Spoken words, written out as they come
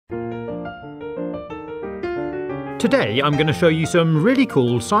Today I'm going to show you some really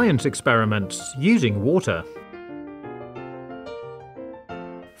cool science experiments using water.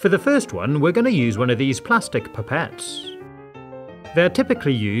 For the first one, we're going to use one of these plastic pipettes. They're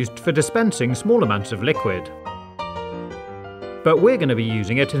typically used for dispensing small amounts of liquid. But we're going to be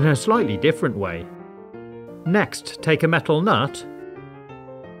using it in a slightly different way. Next, take a metal nut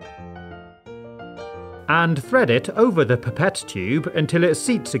and thread it over the pipette tube until it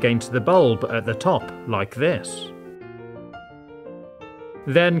seats against the bulb at the top, like this.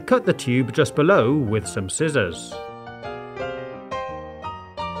 Then cut the tube just below with some scissors.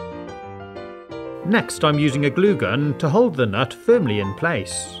 Next, I'm using a glue gun to hold the nut firmly in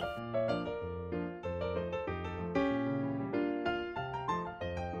place.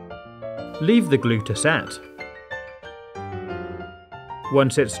 Leave the glue to set.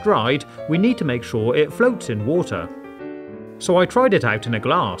 Once it's dried, we need to make sure it floats in water. So I tried it out in a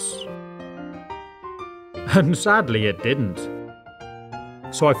glass. And sadly it didn't.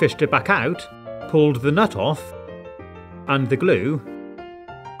 So I fished it back out, pulled the nut off, and the glue,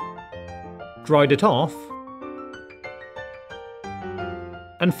 dried it off,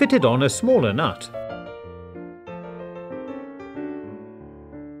 and fitted on a smaller nut.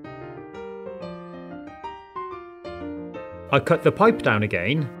 I cut the pipe down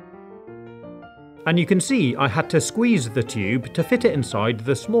again, and you can see I had to squeeze the tube to fit it inside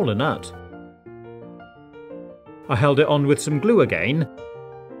the smaller nut. I held it on with some glue again,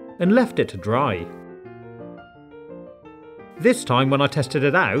 and left it to dry. This time when I tested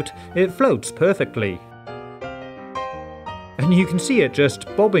it out, it floats perfectly. And you can see it just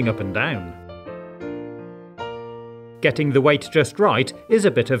bobbing up and down. Getting the weight just right is a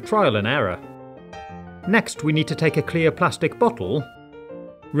bit of trial and error. Next, we need to take a clear plastic bottle,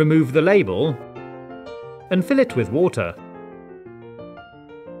 remove the label, and fill it with water.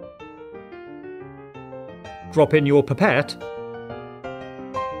 Drop in your pipette,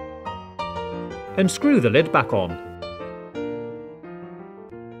 and screw the lid back on.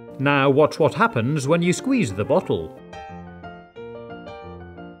 Now watch what happens when you squeeze the bottle.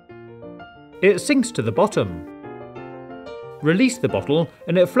 It sinks to the bottom. Release the bottle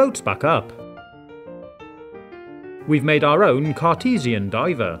and it floats back up. We've made our own Cartesian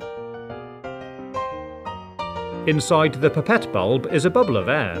Diver. Inside the pipette bulb is a bubble of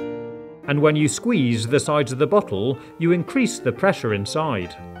air, and when you squeeze the sides of the bottle, you increase the pressure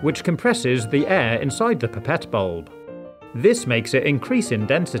inside, which compresses the air inside the pipette bulb. This makes it increase in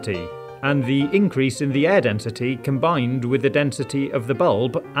density, and the increase in the air density combined with the density of the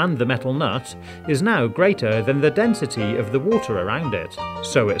bulb and the metal nut is now greater than the density of the water around it,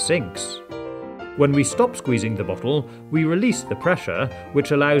 so it sinks. When we stop squeezing the bottle, we release the pressure, which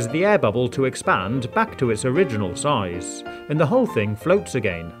allows the air bubble to expand back to its original size, and the whole thing floats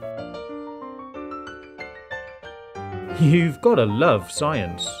again. You've got to love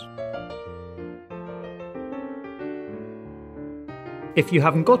science. If you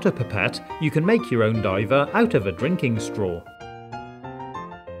haven't got a pipette, you can make your own diver out of a drinking straw.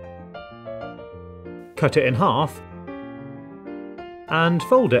 Cut it in half and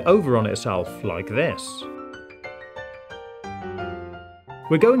fold it over on itself like this.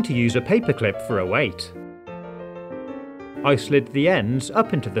 We're going to use a paperclip for a weight. I slid the ends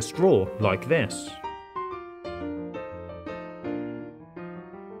up into the straw like this.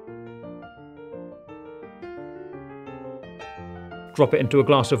 Drop it into a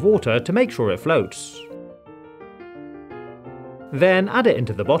glass of water to make sure it floats. Then add it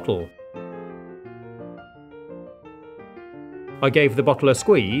into the bottle. I gave the bottle a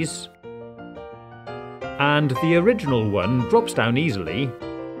squeeze, and the original one drops down easily,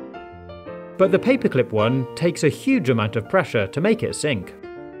 but the paperclip one takes a huge amount of pressure to make it sink.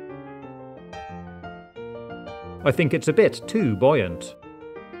 I think it's a bit too buoyant.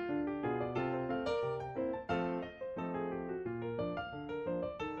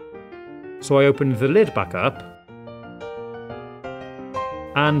 So I opened the lid back up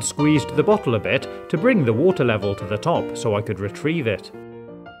and squeezed the bottle a bit to bring the water level to the top so I could retrieve it.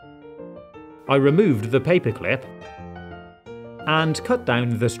 I removed the paperclip and cut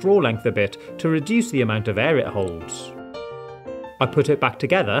down the straw length a bit to reduce the amount of air it holds. I put it back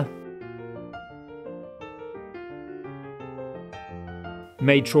together,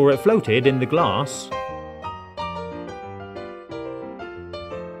 made sure it floated in the glass,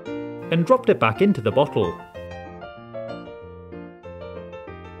 and dropped it back into the bottle.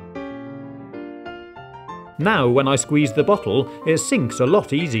 Now when I squeeze the bottle, it sinks a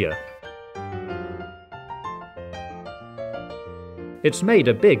lot easier. It's made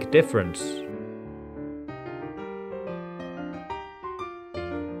a big difference.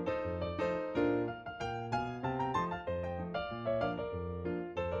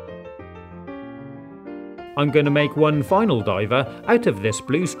 I'm going to make one final diver out of this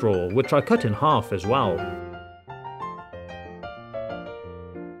blue straw, which I cut in half as well.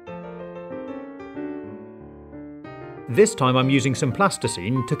 This time I'm using some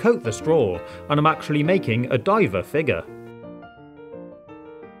plasticine to coat the straw, and I'm actually making a diver figure.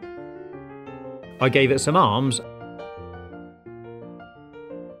 I gave it some arms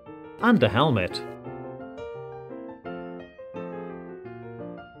and a helmet.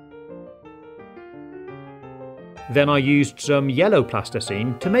 Then I used some yellow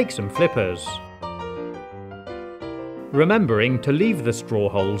plasticine to make some flippers, remembering to leave the straw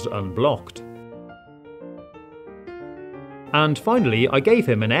holes unblocked. And finally I gave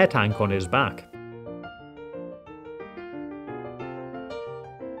him an air tank on his back.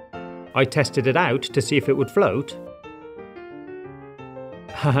 I tested it out to see if it would float,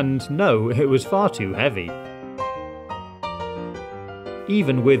 and no, it was far too heavy.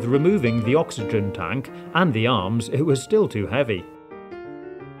 Even with removing the oxygen tank and the arms, it was still too heavy.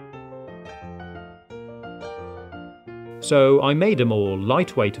 So I made a more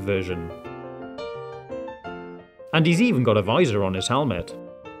lightweight version. And he's even got a visor on his helmet.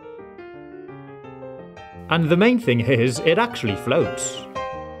 And the main thing is, it actually floats.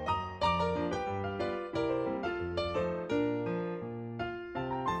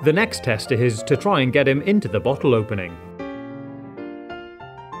 The next test is to try and get him into the bottle opening.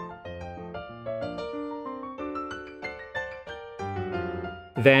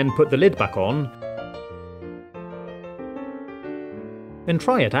 Then put the lid back on and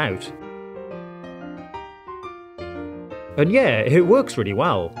try it out. And yeah, it works really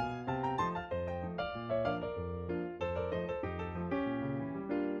well.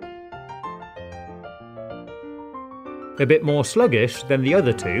 A bit more sluggish than the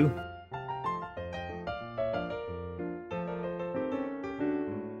other two,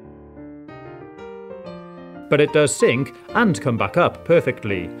 but it does sink and come back up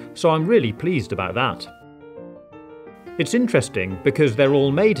perfectly, so I'm really pleased about that. It's interesting because they're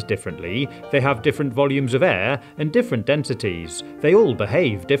all made differently, they have different volumes of air and different densities, they all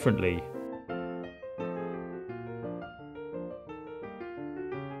behave differently.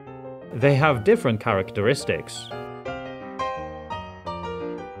 They have different characteristics.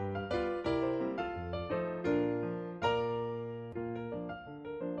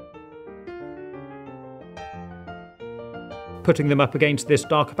 Putting them up against this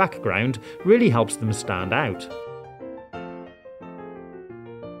dark background really helps them stand out.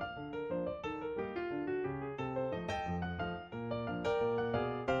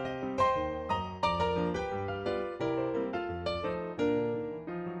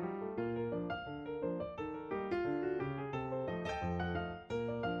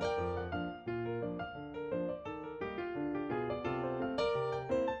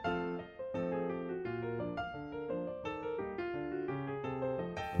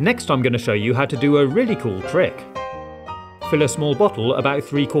 Next I'm going to show you how to do a really cool trick. Fill a small bottle about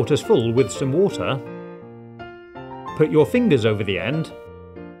 3/4 full with some water, put your fingers over the end,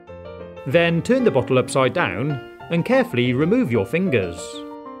 then turn the bottle upside down and carefully remove your fingers.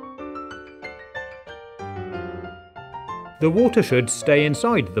 The water should stay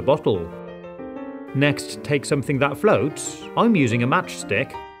inside the bottle. Next, take something that floats, I'm using a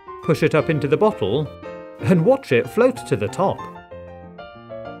matchstick, push it up into the bottle and watch it float to the top.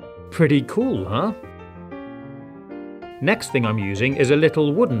 Pretty cool, huh? Next thing I'm using is a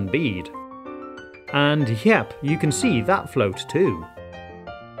little wooden bead. And yep, you can see that float too.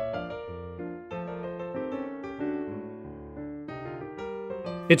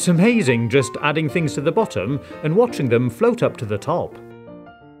 It's amazing just adding things to the bottom and watching them float up to the top.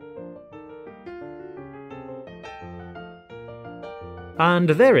 And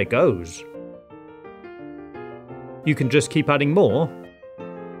there it goes. You can just keep adding more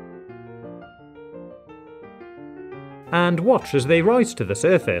and watch as they rise to the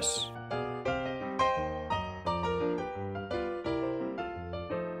surface.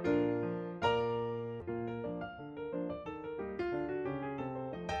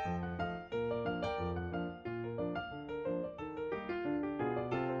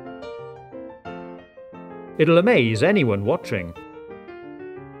 It'll amaze anyone watching.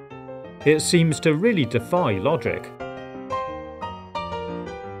 It seems to really defy logic.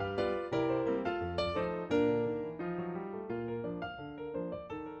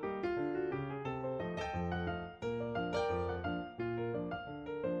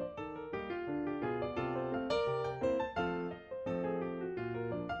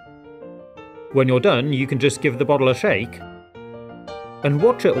 When you're done, you can just give the bottle a shake and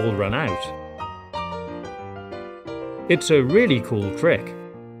watch it all run out. It's a really cool trick,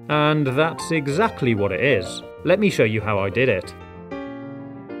 And that's exactly what it is. Let me show you how I did it.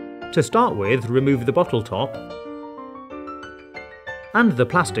 To start with, remove the bottle top and the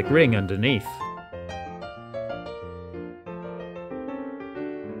plastic ring underneath.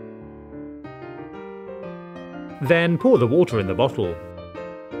 Then pour the water in the bottle.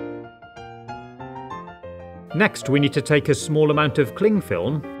 Next, we need to take a small amount of cling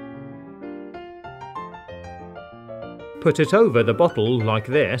film, put it over the bottle like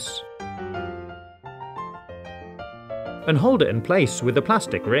this, and hold it in place with a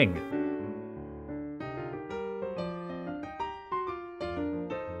plastic ring.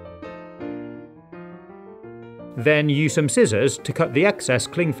 Then use some scissors to cut the excess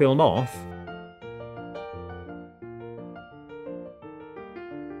cling film off,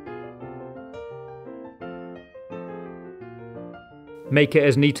 make it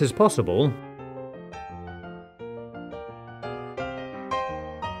as neat as possible,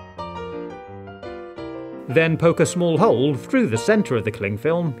 then poke a small hole through the centre of the cling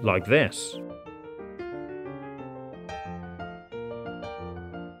film like this.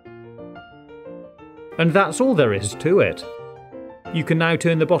 And that's all there is to it. You can now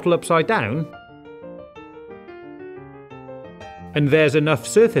turn the bottle upside down, and there's enough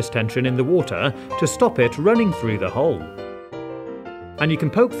surface tension in the water to stop it running through the hole. And you can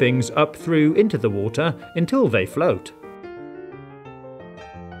poke things up through into the water until they float.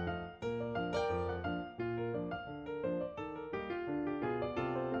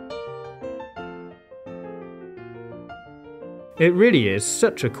 It really is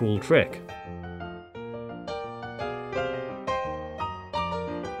such a cool trick.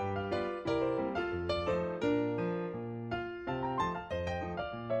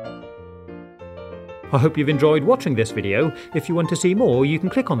 I hope you've enjoyed watching this video. If you want to see more, you can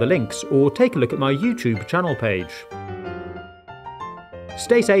click on the links or take a look at my YouTube channel page.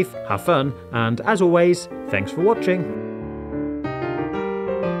 Stay safe, have fun, and as always, thanks for watching.